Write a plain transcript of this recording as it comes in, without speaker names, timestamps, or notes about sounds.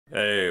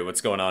Hey, what's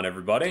going on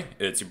everybody?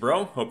 It's your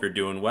bro, hope you're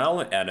doing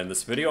well, and in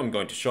this video I'm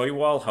going to show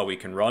you all how we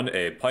can run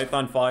a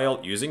Python file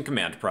using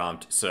command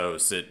prompt, so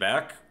sit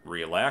back,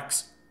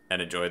 relax,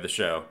 and enjoy the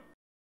show.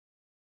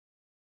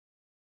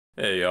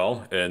 Hey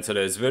y'all, in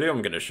today's video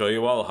I'm going to show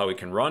you all how we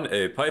can run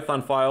a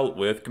Python file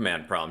with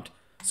command prompt.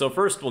 So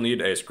first we'll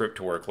need a script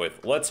to work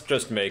with. Let's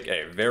just make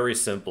a very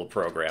simple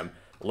program.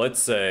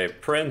 Let's say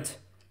print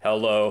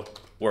hello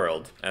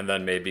world, and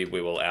then maybe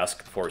we will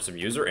ask for some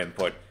user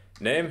input.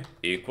 Name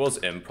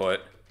equals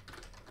input.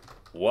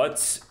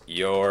 What's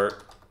your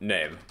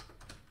name?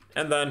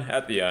 And then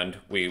at the end,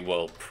 we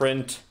will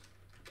print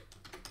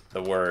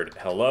the word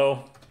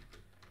hello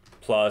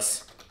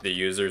plus the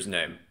user's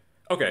name.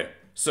 Okay,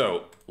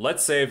 so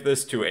let's save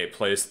this to a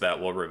place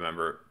that we'll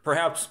remember,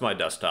 perhaps my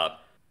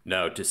desktop.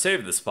 Now to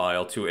save this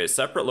file to a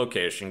separate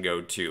location,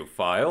 go to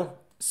File,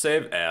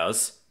 Save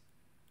As.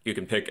 You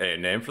can pick a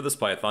name for this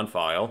Python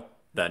file,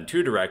 then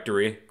to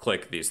Directory,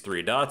 click these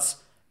three dots,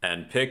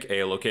 and pick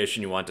a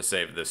location you want to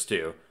save this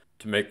to.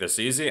 To make this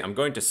easy, I'm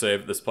going to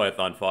save this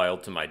Python file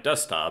to my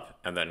desktop,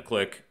 and then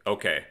click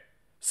OK.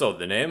 So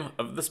the name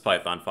of this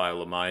Python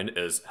file of mine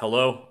is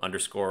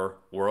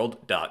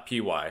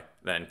hello_world.py,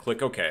 then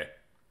click OK.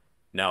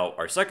 Now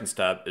our second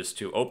step is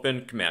to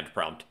open command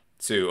prompt.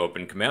 To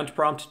open command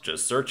prompt,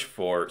 just search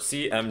for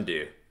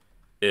cmd.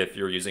 If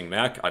you're using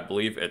Mac, I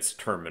believe it's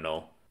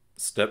terminal.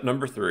 Step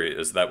number 3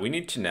 is that we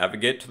need to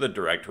navigate to the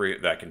directory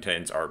that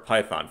contains our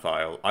Python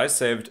file. I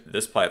saved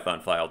this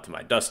Python file to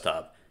my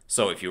desktop.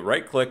 So if you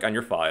right-click on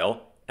your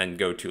file and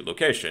go to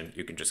location,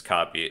 you can just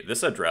copy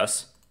this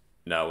address.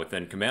 Now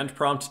within command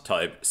prompt,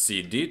 type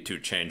cd to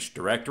change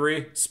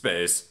directory,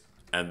 space,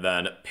 and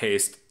then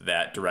paste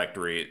that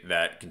directory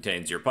that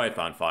contains your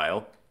Python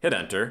file. Hit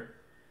enter.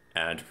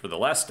 And for the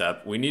last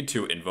step, we need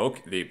to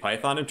invoke the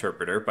Python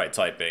interpreter by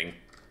typing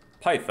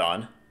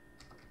python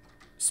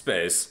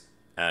space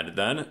and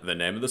then the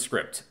name of the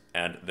script.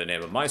 And the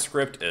name of my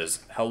script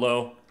is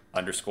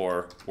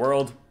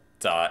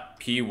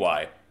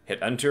hello_world.py. Hit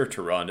enter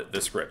to run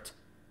the script.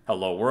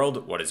 Hello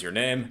world, what is your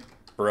name?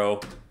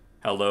 Bro.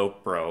 Hello,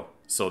 bro.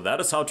 So that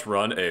is how to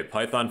run a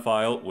Python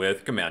file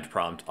with command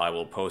prompt. I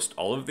will post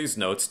all of these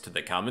notes to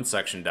the comment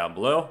section down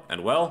below.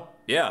 And well,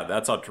 yeah,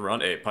 that's how to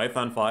run a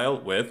Python file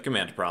with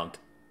command prompt.